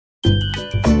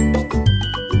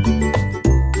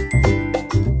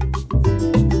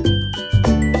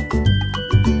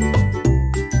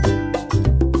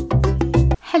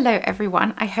Hello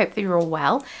everyone, I hope that you're all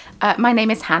well. My name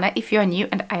is Hannah if you're new,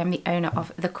 and I am the owner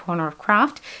of The Corner of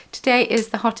Craft. Today is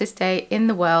the hottest day in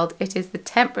the world. It is the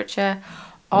temperature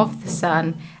of the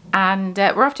sun, and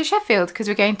we're off to Sheffield because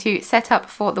we're going to set up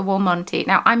for the Wool Monty.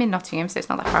 Now I'm in Nottingham, so it's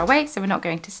not that far away, so we're not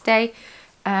going to stay,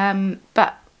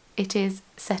 but it is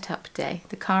set up day.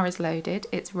 The car is loaded,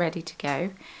 it's ready to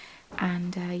go,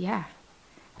 and yeah,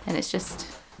 and it's just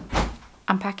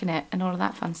unpacking it and all of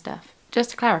that fun stuff.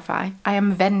 Just to clarify, I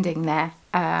am vending there,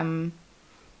 in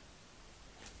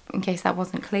case that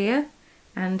wasn't clear,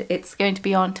 and it's going to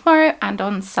be on tomorrow and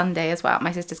on Sunday as well.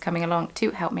 My sister's coming along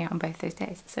to help me out on both those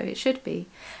days, so it should be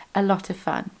a lot of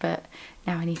fun. But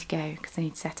now I need to go because I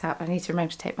need to set up. I need to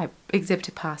remember to take my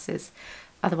exhibitor passes,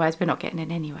 otherwise we're not getting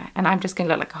in anywhere. And I'm just going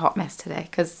to look like a hot mess today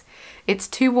because it's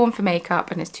too warm for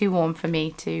makeup and it's too warm for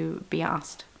me to be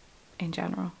asked in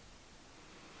general.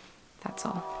 That's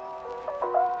all.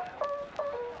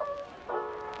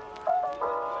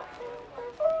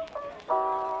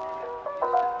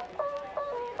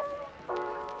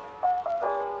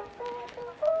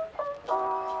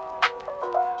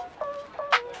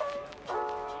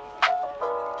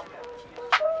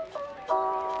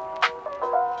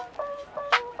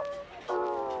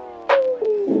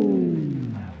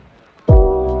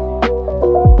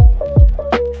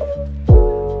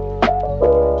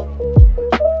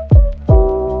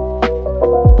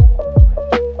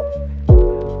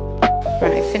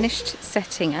 Finished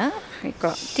setting up. We've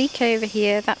got DK over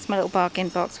here, that's my little bargain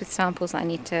box with samples that I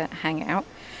need to hang out.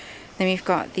 Then we've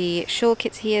got the shawl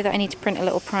kits here that I need to print a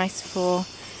little price for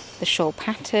the shawl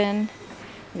pattern.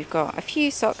 We've got a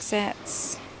few sock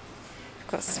sets,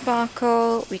 we've got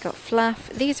sparkle, we've got fluff.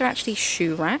 These are actually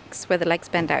shoe racks where the legs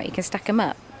bend out, you can stack them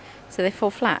up so they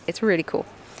fall flat. It's really cool.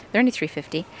 They're only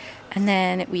 £3.50. And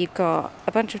then we've got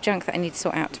a bunch of junk that I need to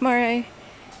sort out tomorrow.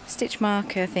 Stitch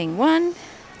marker thing 1,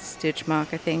 stitch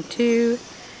marker thing 2,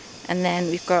 and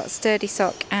then we've got sturdy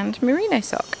sock and merino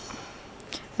sock.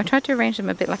 I tried to arrange them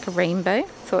a bit like a rainbow,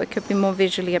 thought it could be more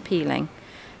visually appealing.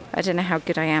 I don't know how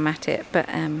good I am at it, but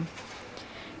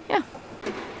yeah.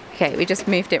 Okay, we just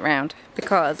moved it round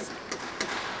because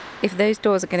if those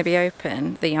doors are going to be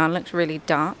open, the yarn looks really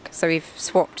dark, so we've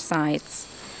swapped sides.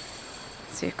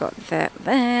 So we've got that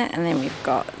there, and then we've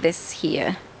got this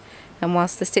here. And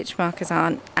whilst the stitch markers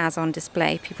aren't as on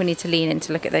display, people need to lean in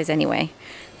to look at those anyway.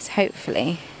 So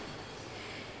hopefully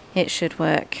it should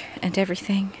work and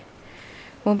everything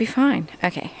will be fine.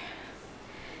 Okay,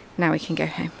 now we can go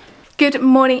home. Good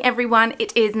morning everyone,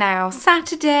 it is now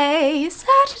Saturday.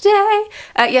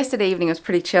 Yesterday evening was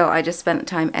pretty chill. I just spent the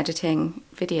time editing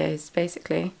videos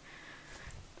basically.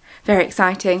 Very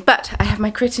exciting, but I have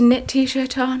my Crit and Knit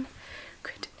t-shirt on.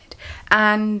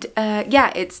 And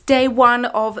yeah, it's day 1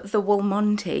 of the Wool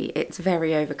Monty. It's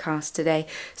very overcast today.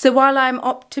 So while I'm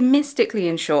optimistically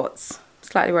in shorts,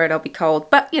 slightly worried I'll be cold,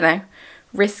 but you know,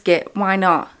 risk it, why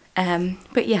not?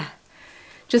 But yeah,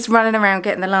 just running around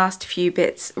getting the last few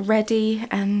bits ready,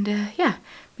 and yeah,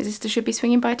 my sister should be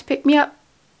swinging by to pick me up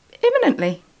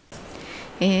imminently.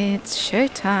 It's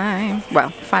showtime. Well,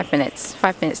 5 minutes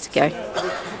to go.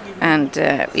 And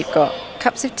we've got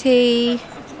cups of tea.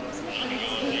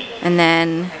 And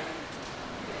then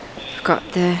we've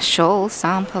got the shawl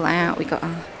sample out. We got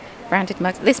our branded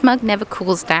mugs. This mug never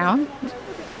cools down.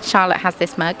 Charlotte has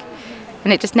this mug,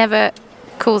 and it just never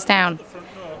cools down.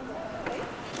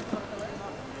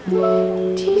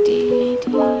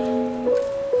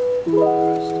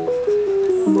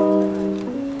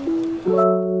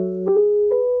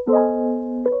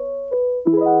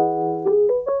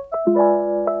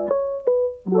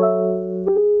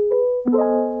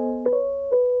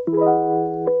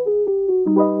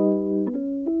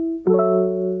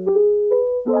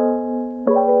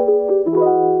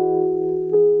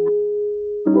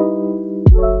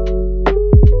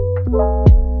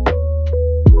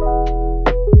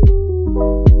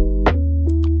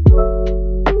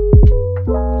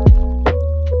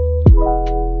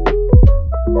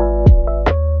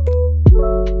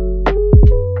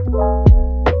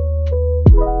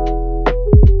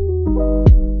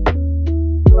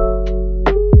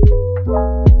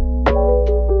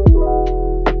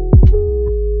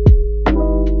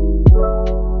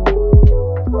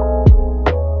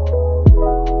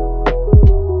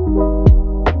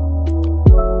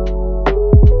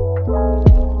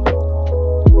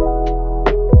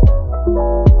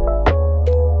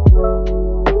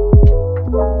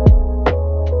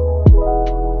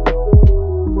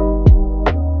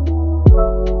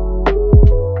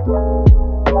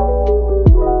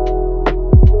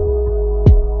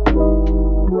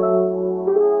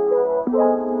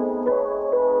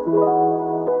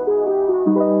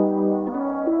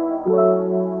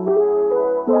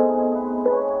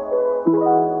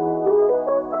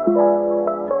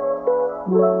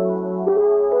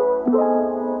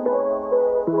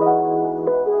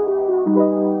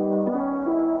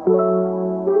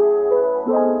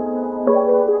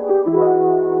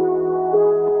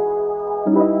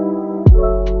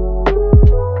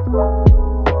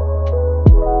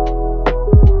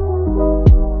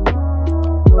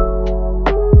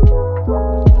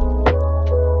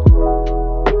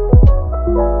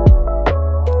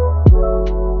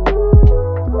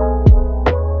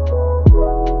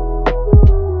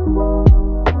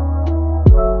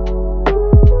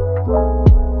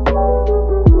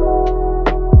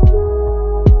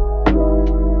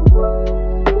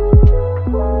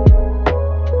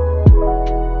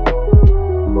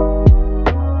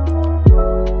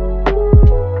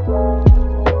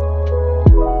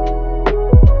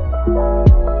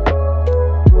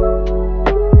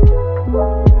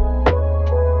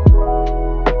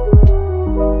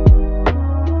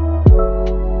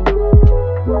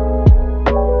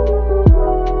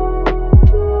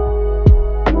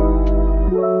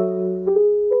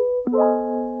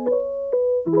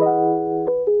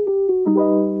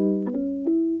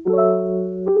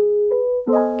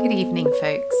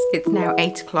 morning, folks. It's now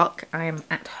 8 o'clock. I am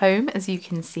at home, as you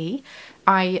can see.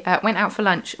 I went out for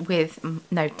lunch with,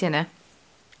 no, dinner,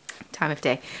 time of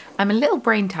day. I'm a little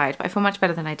brain tired, but I feel much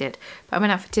better than I did. But I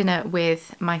went out for dinner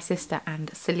with my sister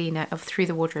and Selena of Through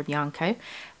the Wardrobe Yarn Co.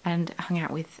 and hung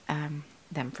out with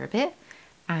them for a bit.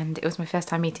 And it was my first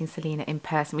time meeting Selena in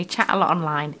person. We chat a lot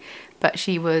online, but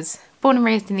she was born and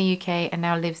raised in the UK and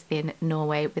now lives in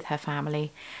Norway with her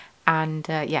family. And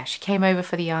yeah, she came over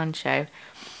for the yarn show,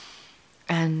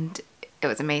 and it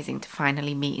was amazing to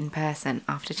finally meet in person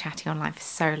after chatting online for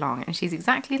so long. And she's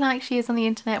exactly like she is on the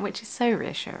internet, which is so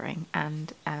reassuring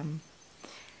and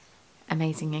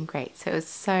amazing and great. So it was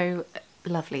so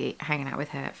lovely hanging out with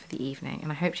her for the evening,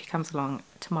 and I hope she comes along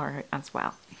tomorrow as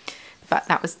well. But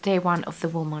that was day one of the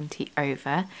Wool Monty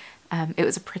over. It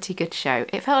was a pretty good show.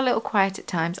 It felt a little quiet at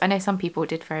times. I know some people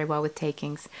did very well with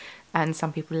takings and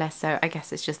some people less so. I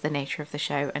guess it's just the nature of the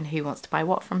show and who wants to buy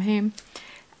what from whom.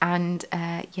 And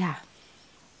yeah,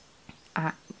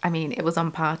 I mean, it was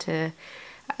on par to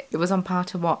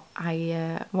what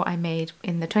I made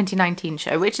in the 2019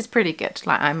 show, which is pretty good.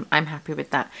 Like I'm happy with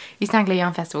that. East Anglia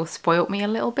Yarn Festival spoilt me a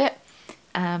little bit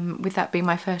with that being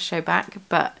my first show back,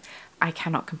 but I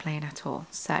cannot complain at all.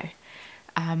 So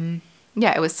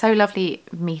yeah, it was so lovely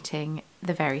meeting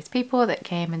the various people that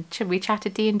came, and we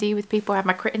chatted D&D with people. I had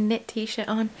my Crit and Knit t-shirt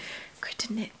on,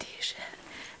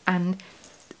 and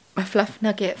my fluff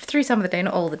nugget through some of the day,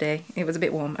 not all the day. It was a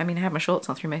bit warm. I mean, I had my shorts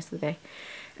on through most of the day.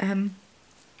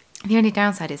 The only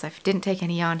downside is I didn't take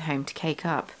any yarn home to cake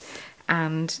up,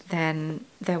 and then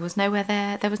there was nowhere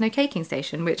there was no caking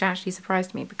station, which actually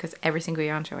surprised me because every single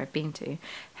yarn show I've been to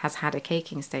has had a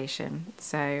caking station.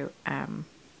 So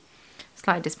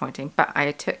slightly disappointing, but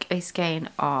I took a skein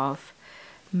of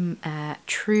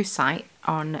True Sight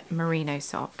on merino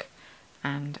sock,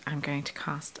 and I'm going to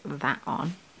cast that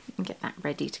on and get that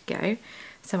ready to go.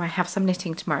 So I have some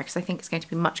knitting tomorrow because I think it's going to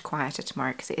be much quieter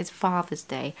tomorrow because it is Father's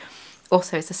Day.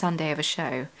 Also, it's a Sunday of a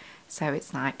show, so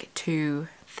it's like two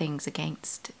things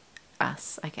against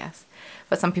us, I guess.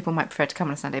 But some people might prefer to come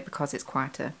on a Sunday because it's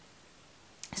quieter,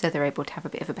 so they're able to have a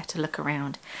bit of a better look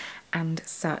around and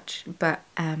such. But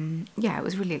yeah, it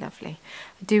was really lovely.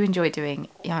 I do enjoy doing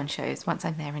yarn shows once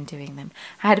I'm there and doing them.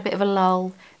 I had a bit of a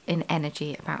lull in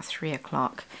energy about 3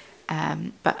 o'clock,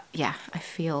 but yeah, I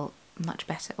feel much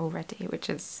better already, which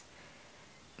is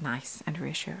nice and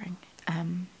reassuring.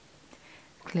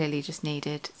 Clearly just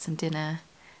needed some dinner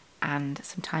and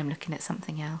some time looking at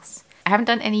something else. I haven't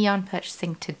done any yarn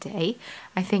purchasing today.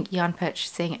 I think yarn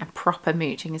purchasing and proper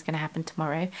mooching is going to happen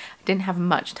tomorrow. I didn't have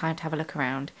much time to have a look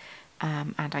around,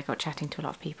 and I got chatting to a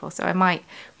lot of people, so we might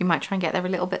try and get there a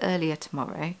little bit earlier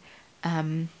tomorrow,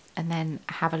 and then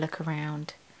have a look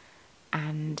around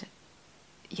and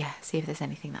yeah, see if there's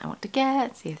anything that I want to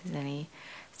get, see if there's any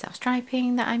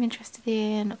self-striping that I'm interested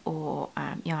in, or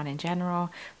yarn in general.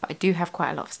 But I do have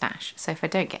quite a lot of stash, so if I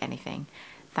don't get anything,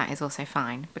 that is also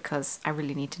fine because I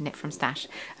really need to knit from stash.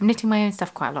 I'm knitting my own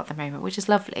stuff quite a lot at the moment, which is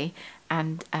lovely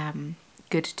and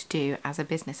good to do as a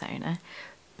business owner,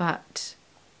 but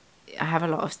I have a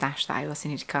lot of stash that I also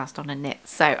need to cast on and knit.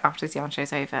 So after this yarn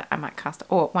show's over, I might cast,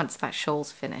 or once that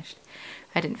shawl's finished.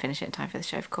 I didn't finish it in time for the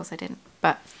show, of course I didn't,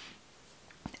 but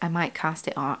I might cast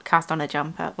on a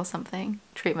jumper or something,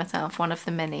 treat myself. One of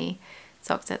the many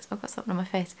sock sets, I've got something on my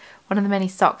face, one of the many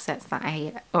sock sets that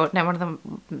one of the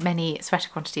many sweater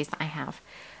quantities that I have,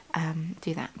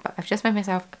 do that. But I've just made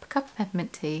myself a cup of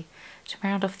peppermint tea to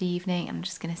round off the evening, and I'm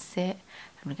just going to sit,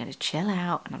 I'm going to chill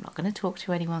out, and I'm not going to talk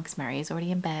to anyone because Mary is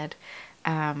already in bed,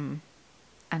 and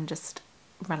just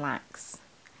relax,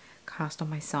 cast on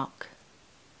my sock,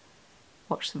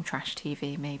 watch some trash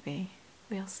TV maybe,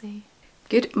 we'll see.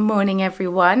 Good morning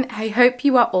everyone, I hope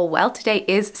you are all well. Today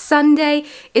is Sunday,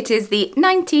 it is the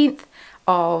 19th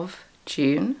of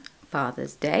June,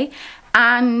 Father's Day,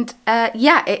 and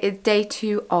yeah, it is day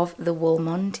 2 of the Wool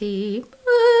Monty.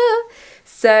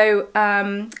 So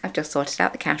I've just sorted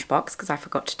out the cash box because I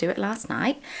forgot to do it last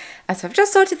night. So I've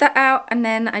just sorted that out, and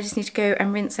then I just need to go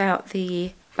and rinse out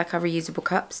the our reusable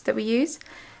cups that we use.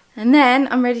 And then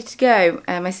I'm ready to go.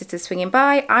 My sister's swinging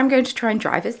by. I'm going to try and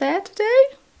drive us there today.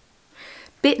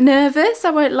 Bit nervous, I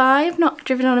won't lie. I've not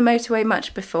driven on a motorway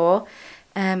much before,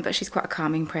 but she's quite a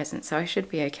calming presence, so I should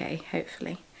be okay,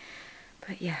 hopefully.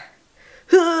 But yeah,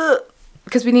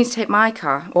 because we need to take my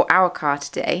car, or our car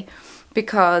today,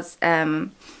 because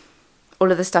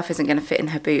all of the stuff isn't going to fit in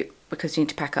her boot because we need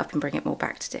to pack up and bring it more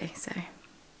back today. So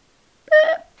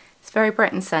it's very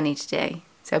bright and sunny today,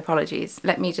 so apologies.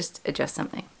 Let me just adjust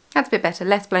something. That's a bit better,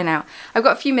 less blown out. I've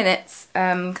got a few minutes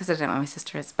because I don't know where my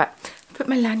sister is, but I put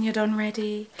my lanyard on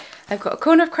ready. I've got a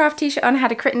Corner of Craft t-shirt on. I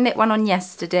had a Crit and Knit one on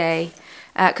yesterday.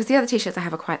 because the other t-shirts I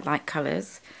have are quite light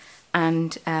colours,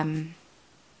 and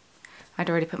I'd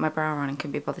already put my bra on and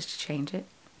couldn't be bothered to change it.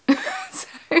 So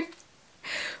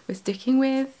we're sticking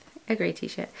with a grey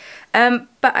t-shirt.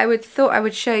 But I thought I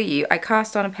would show you, I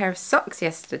cast on a pair of socks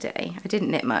yesterday. I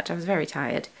didn't knit much, I was very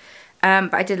tired,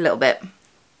 but I did a little bit.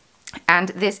 And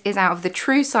this is out of the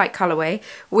True Sight colourway,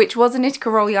 which was a Knit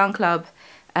Roll Yarn Club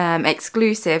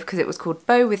exclusive, because it was called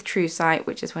Bow with True Sight,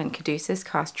 which is when Caduceus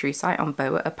cast True Sight on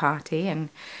Bow at a party, and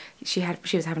she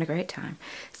was having a great time.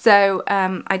 So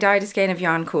I dyed a skein of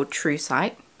yarn called True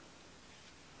Sight,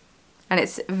 and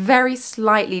it's very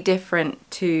slightly different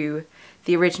to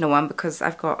the original one, because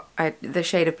I've got the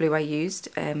shade of blue I used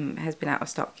has been out of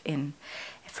stock in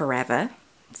forever,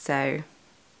 so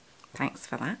thanks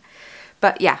for that.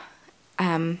 But yeah,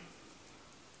 I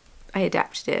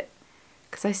adapted it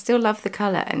because I still love the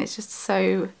colour, and it's just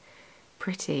so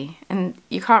pretty, and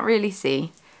you can't really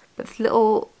see, but there's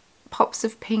little pops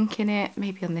of pink in it.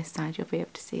 Maybe on this side you'll be able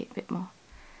to see it a bit more.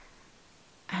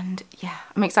 And yeah,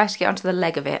 I'm excited to get onto the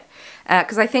leg of it,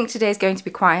 because I think today's going to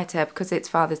be quieter because it's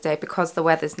Father's Day, because the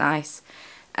weather's nice,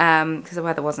 because the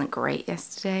weather wasn't great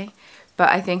yesterday. But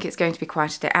I think it's going to be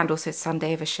quieter today, and also it's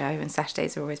Sunday of a show, and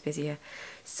Saturdays are always busier.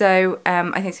 So I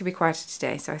think it's going to be quieter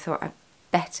today, so I thought I'd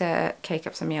better cake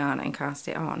up some yarn and cast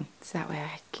it on, so that way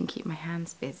I can keep my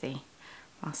hands busy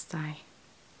whilst I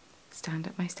stand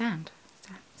at my stand.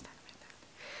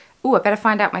 Oh, I better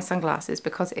find out my sunglasses,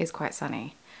 because it is quite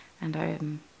sunny,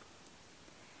 and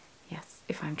yes,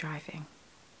 if I'm driving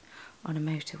on a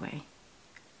motorway,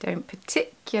 don't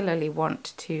particularly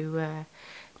want to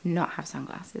not have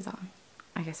sunglasses on.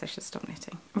 I guess I should stop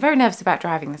knitting. I'm very nervous about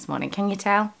driving this morning. Can you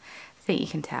tell? I think you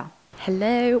can tell.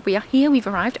 Hello, we are here, we've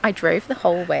arrived. I drove the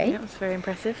whole way. That was very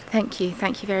impressive. Thank you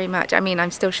very much. I mean,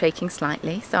 I'm still shaking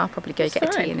slightly, so I'll probably go get a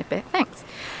tea in a bit. Thanks.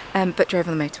 But drove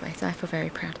on the motorway, so I feel very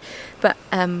proud. But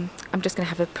I'm just going to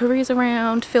have a peruse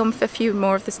around, film for a few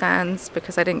more of the stands,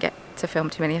 because I didn't get to film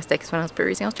too many yesterday, because when I was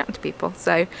perusing I was chatting to people.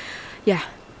 So yeah,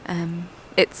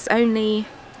 it's only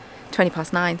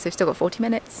 9:20, so we've still got 40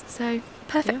 minutes, so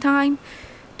perfect time.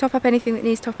 Top up anything that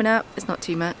needs topping up. It's not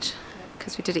too much,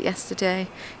 because we did it yesterday.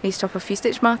 Needs to top up a few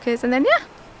stitch markers, and then yeah.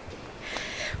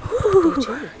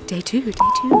 Woo. Day two.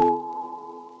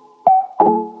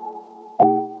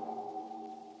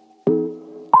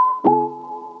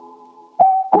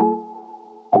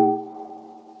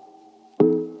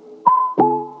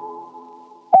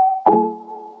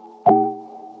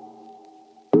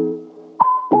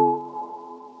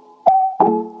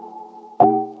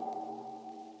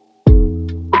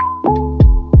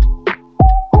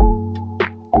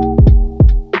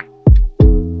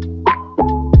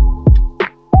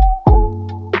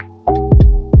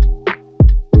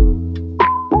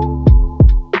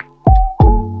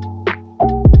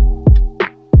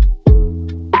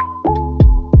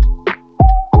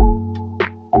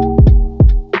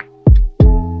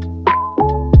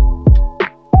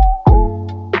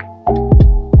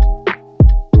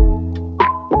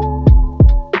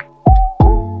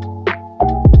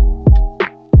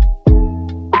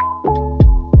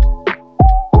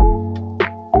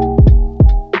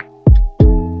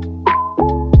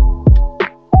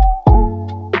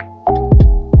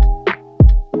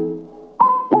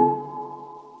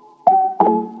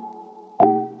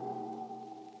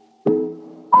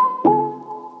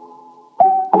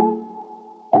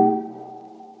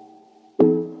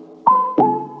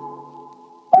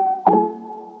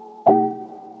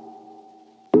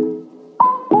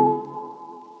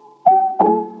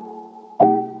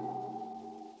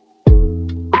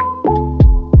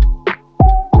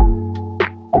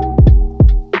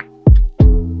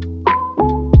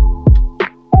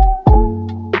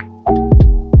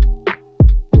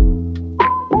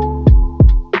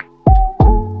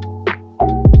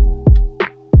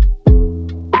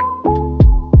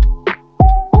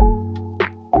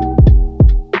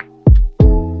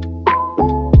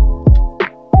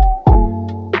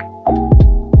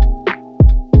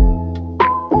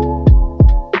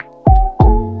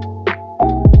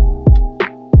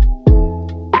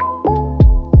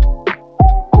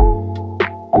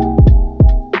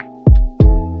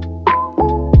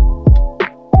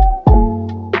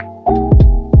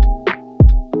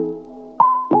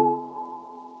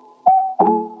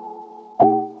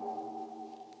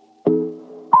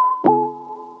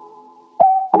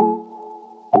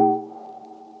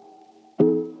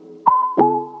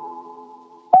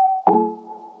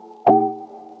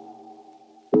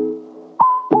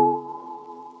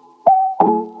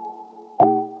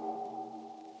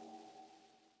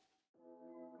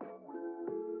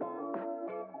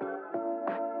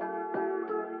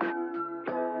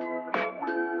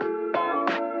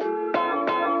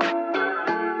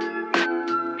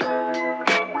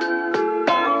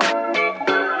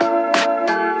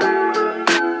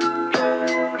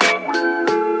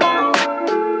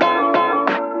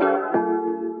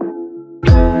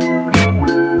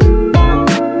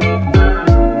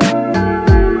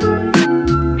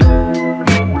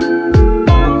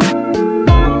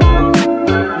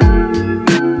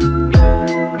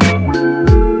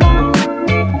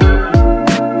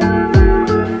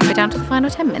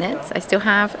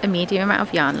 have a medium amount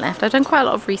of yarn left. I've done quite a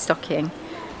lot of restocking,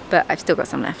 but I've still got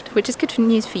some left, which is good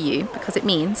news for you because it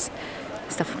means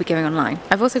stuff will be going online.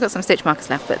 I've also got some stitch markers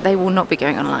left, but they will not be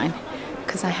going online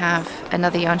because I have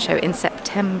another yarn show in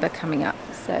September coming up.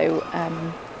 So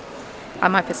I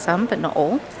might put some, but not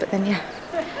all. But then yeah,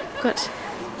 I've got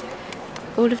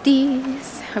all of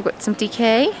these. I've got some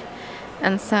DK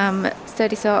and some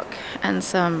sturdy sock and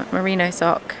some merino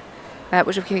sock,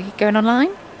 which will be going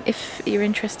online if you're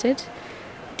interested.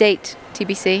 Date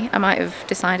TBC. I might have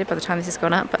decided by the time this has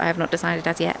gone up, but I have not decided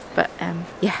as yet. But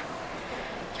yeah.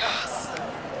 Yes.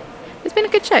 It's been a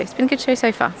good show. It's been a good show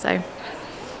so far, so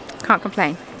can't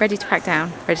complain. Ready to pack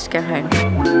down, ready to go home.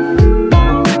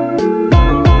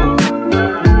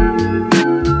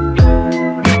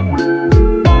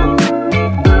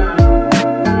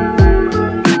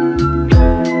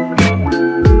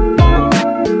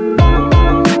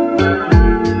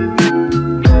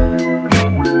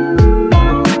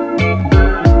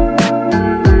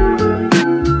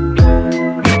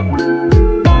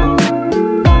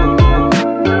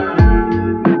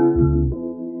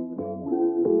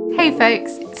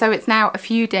 Folks, so it's now a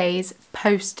few days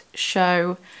post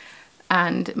show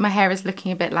and my hair is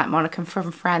looking a bit like Monica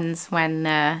from Friends when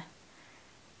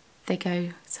they go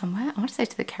somewhere. I want to say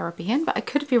to the Caribbean, but I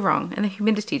could be wrong, and the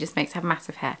humidity just makes her have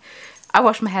massive hair. I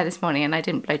washed my hair this morning and I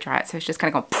didn't blow dry it, so it's just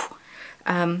kind of gone poof.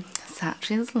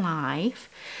 Such is life.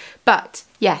 But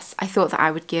yes, I thought that I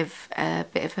would give a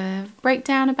bit of a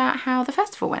breakdown about how the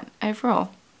festival went overall.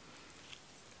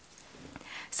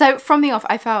 So from the off,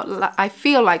 I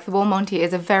feel like the Wool Monty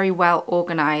is a very well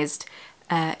organised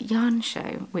yarn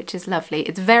show, which is lovely.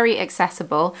 It's very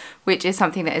accessible, which is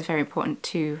something that is very important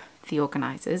to the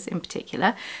organisers in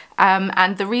particular.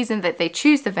 And the reason that they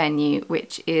choose the venue,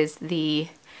 which is the,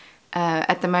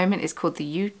 at the moment is called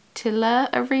the Utila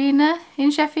Arena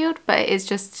in Sheffield, but it is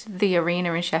just the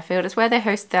arena in Sheffield. It's where they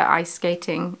host their ice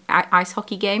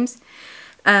hockey games,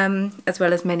 as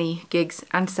well as many gigs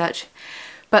and such.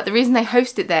 But the reason they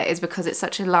host it there is because it's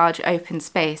such a large open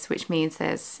space, which means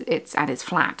it's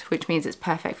flat, which means it's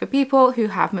perfect for people who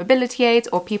have mobility aids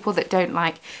or people that don't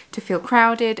like to feel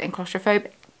crowded and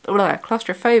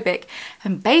claustrophobic.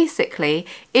 And basically,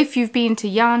 if you've been to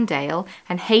Yarndale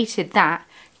and hated that,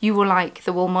 you will like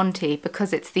the Wool Monty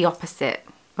because it's the opposite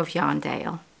of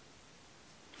Yarndale.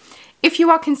 If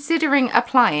you are considering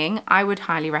applying, I would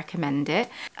highly recommend it.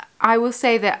 I will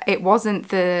say that it wasn't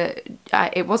the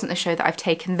show that I've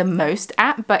taken the most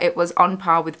at, but it was on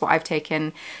par with what I've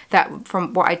taken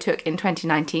from what I took in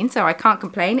 2019, so I can't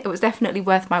complain. It was definitely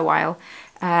worth my while,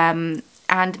 and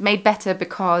made better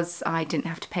because I didn't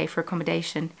have to pay for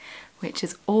accommodation, which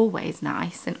is always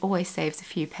nice and always saves a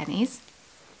few pennies.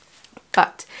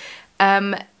 But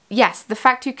yes, the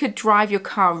fact you could drive your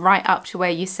car right up to where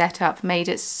you set up made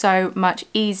it so much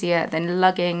easier than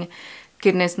lugging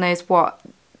goodness knows what,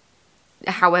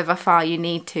 however far you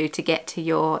need to get to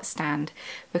your stand,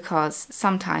 because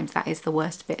sometimes that is the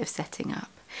worst bit of setting up.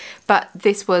 But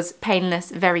this was painless,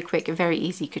 very quick, very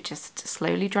easy. You could just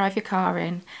slowly drive your car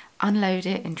in, unload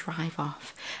it and drive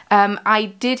off.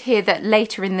 I did hear that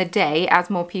later in the day, as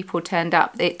more people turned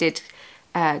up, it did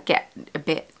get a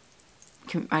bit,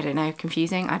 I don't know,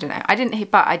 confusing. I don't know.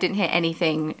 I didn't hear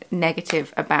anything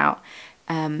negative about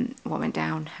what went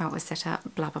down, how it was set up,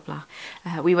 blah blah blah.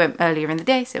 We went earlier in the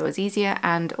day, so it was easier,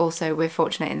 and also we're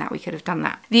fortunate in that we could have done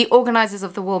that. The organisers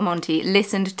of the Wool Monty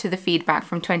listened to the feedback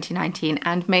from 2019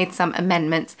 and made some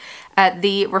amendments.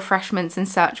 The refreshments and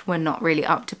such were not really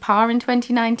up to par in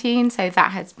 2019, so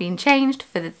that has been changed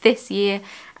for this year.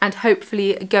 And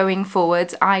hopefully going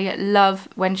forwards. I love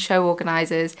when show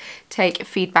organisers take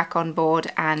feedback on board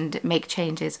and make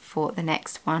changes for the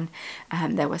next one.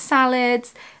 There were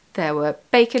salads, there were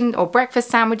bacon or breakfast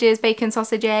sandwiches, bacon,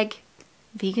 sausage, egg,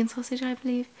 vegan sausage I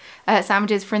believe,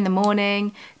 sandwiches for in the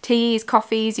morning, teas,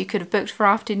 coffees you could have booked for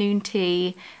afternoon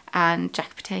tea, and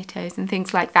jacket potatoes and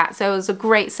things like that. So it was a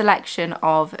great selection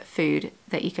of food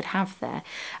that you could have there.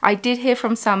 I did hear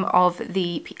from some of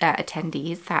the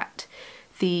attendees that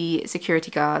the security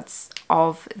guards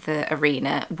of the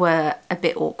arena were a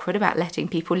bit awkward about letting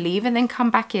people leave and then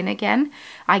come back in again.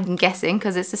 I'm guessing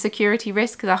because it's a security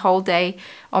risk the whole day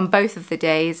on both of the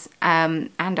days,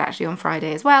 and actually on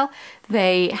Friday as well.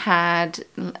 They had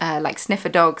like sniffer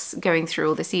dogs going through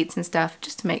all the seats and stuff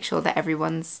just to make sure that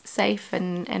everyone's safe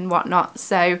and whatnot.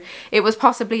 So it was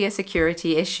possibly a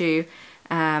security issue,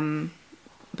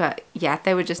 but yeah,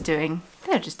 they were just doing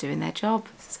their job.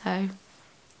 So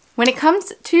when it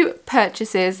comes to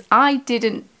purchases, I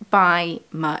didn't buy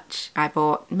much. I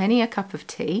bought many a cup of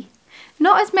tea.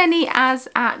 Not as many as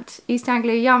at East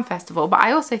Anglia Yarn Festival, but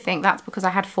I also think that's because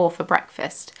I had 4 for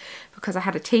breakfast. because I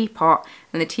had a teapot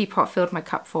and the teapot filled my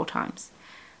cup 4 times.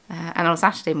 And on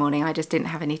Saturday morning I just didn't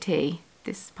have any tea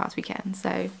this past weekend,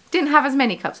 so didn't have as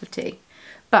many cups of tea.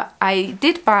 But I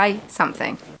did buy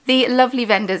something. The lovely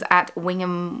vendors at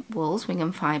Wingham Wools,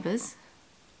 Wingham Fibres,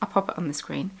 I'll pop it on the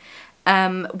screen,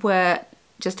 were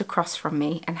just across from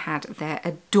me and had their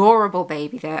adorable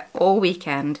baby there all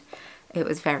weekend. It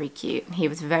was very cute. He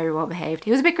was very well behaved.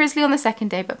 He was a bit grizzly on the second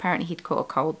day, but apparently he'd caught a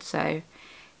cold, so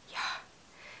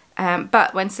yeah.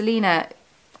 But when Selena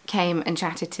came and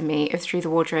chatted to me of Through the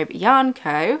Wardrobe Yarn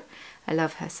Co., I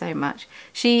love her so much,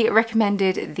 she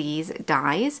recommended these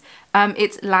dyes.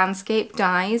 It's landscape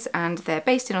dyes and they're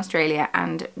based in Australia,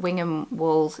 and Wingham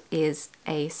Wools is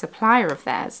a supplier of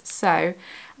theirs. So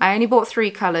I only bought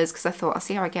 3 colours because I thought I'll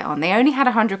see how I get on. They only had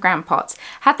 100-gram pots.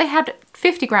 Had they had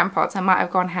 50-gram pots I might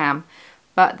have gone ham,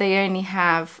 but they only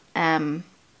have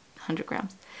 100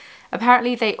 grams.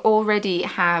 Apparently they already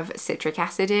have citric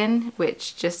acid in,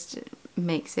 which just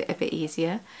makes it a bit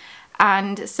easier.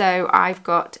 And so I've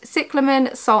got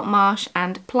cyclamen, salt marsh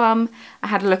and plum. I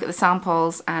had a look at the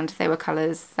samples and they were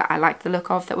colours that I liked the look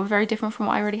of that were very different from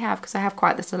what I already have, because I have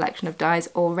quite the selection of dyes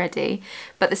already.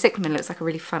 But the cyclamen looks like a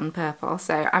really fun purple,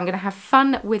 so I'm going to have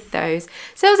fun with those.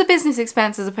 So it was a business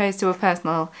expense as opposed to a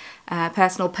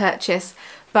personal purchase.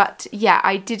 But yeah,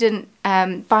 I didn't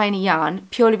buy any yarn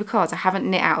purely because I haven't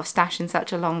knit out of stash in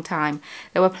such a long time.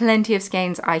 There were plenty of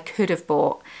skeins I could have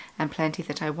bought and plenty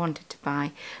that I wanted to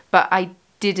buy, but I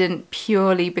didn't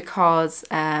purely because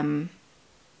yeah,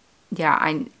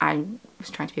 I was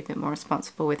trying to be a bit more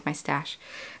responsible with my stash,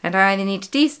 and I either need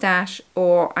to de-stash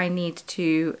or I need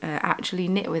to actually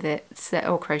knit with it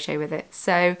or crochet with it.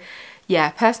 So yeah,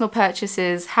 personal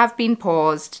purchases have been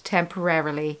paused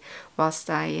temporarily whilst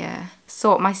I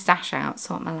sort my stash out,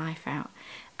 sort my life out.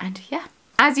 And yeah,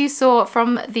 as you saw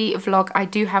from the vlog, I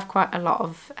do have quite a lot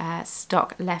of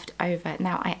stock left over.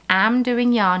 Now I am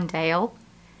doing Yarndale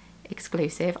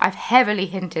exclusive. I've heavily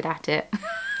hinted at it,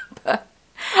 but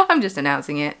I'm just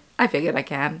announcing it. I figured I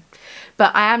can.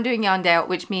 But I am doing Yarndale,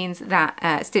 which means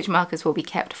that stitch markers will be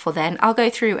kept for then. I'll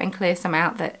go through and clear some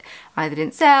out that either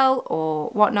didn't sell or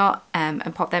whatnot,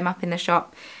 and pop them up in the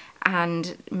shop,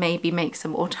 and maybe make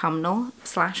some autumnal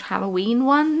 / Halloween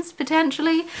ones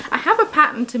potentially. I have a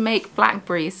pattern to make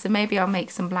blackberries, so maybe I'll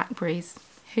make some blackberries.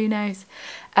 Who knows?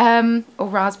 Or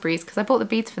raspberries, because I bought the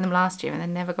beads for them last year and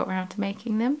then never got around to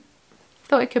making them.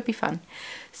 Thought it could be fun.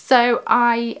 So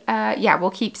yeah,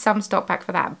 we'll keep some stock back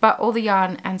for that, but all the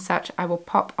yarn and such I will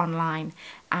pop online,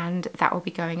 and that will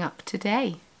be going up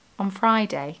today on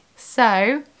Friday.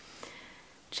 So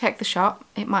check the shop,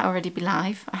 it might already be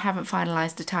live. I haven't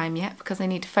finalised the time yet because I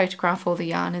need to photograph all the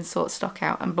yarn and sort stock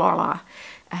out and blah blah,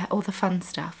 all the fun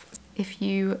stuff. If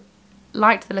you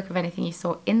liked the look of anything you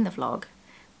saw in the vlog,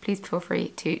 please feel free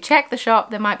to check the shop.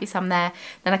 There might be some there.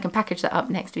 Then I can package that up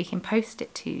next week and post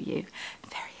it to you.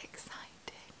 Very exciting.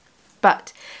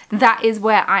 But that is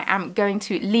where I am going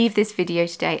to leave this video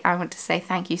today. I want to say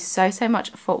thank you so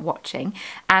much for watching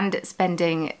and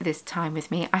spending this time with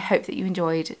me. I hope that you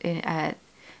enjoyed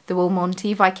the Wool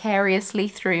Monty vicariously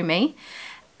through me.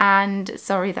 And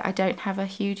sorry that I don't have a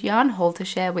huge yarn haul to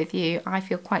share with you. I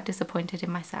feel quite disappointed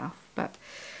in myself, but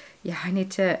yeah, I need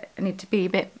to be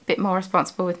a bit more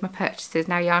responsible with my purchases.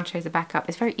 Now yarn shows are back up.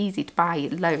 It's very easy to buy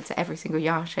loads at every single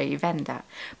yarn show you vend at,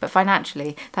 but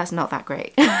financially that's not that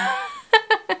great.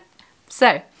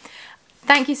 So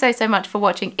thank you so much for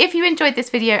watching. If you enjoyed this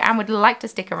video and would like to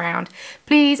stick around,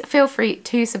 please feel free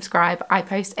to subscribe. I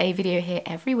post a video here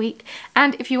every week,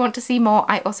 and if you want to see more,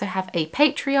 I also have a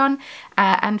Patreon,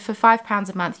 and for £5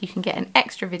 a month you can get an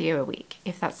extra video a week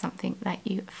if that's something that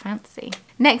you fancy.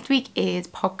 Next week is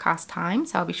podcast time,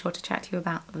 so I'll be sure to chat to you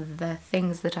about the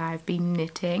things that I've been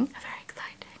knitting. Very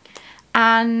exciting.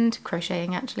 And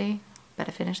crocheting, actually.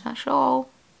 Better finish that shawl.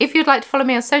 If you'd like to follow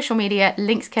me on social media,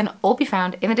 links can all be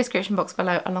found in the description box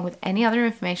below, along with any other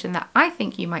information that I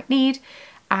think you might need,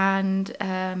 and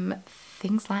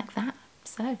things like that.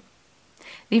 So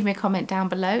leave me a comment down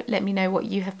below. Let me know what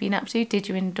you have been up to. Did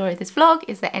you enjoy this vlog?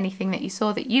 Is there anything that you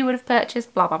saw that you would have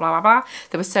purchased? Blah, blah, blah, blah, blah.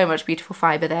 There was so much beautiful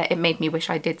fibre there. It made me wish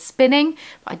I did spinning,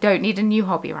 but I don't need a new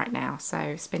hobby right now,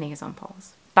 so spinning is on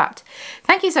pause. But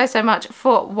thank you so much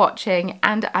for watching,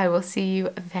 and I will see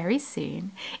you very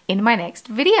soon in my next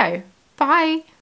video. Bye!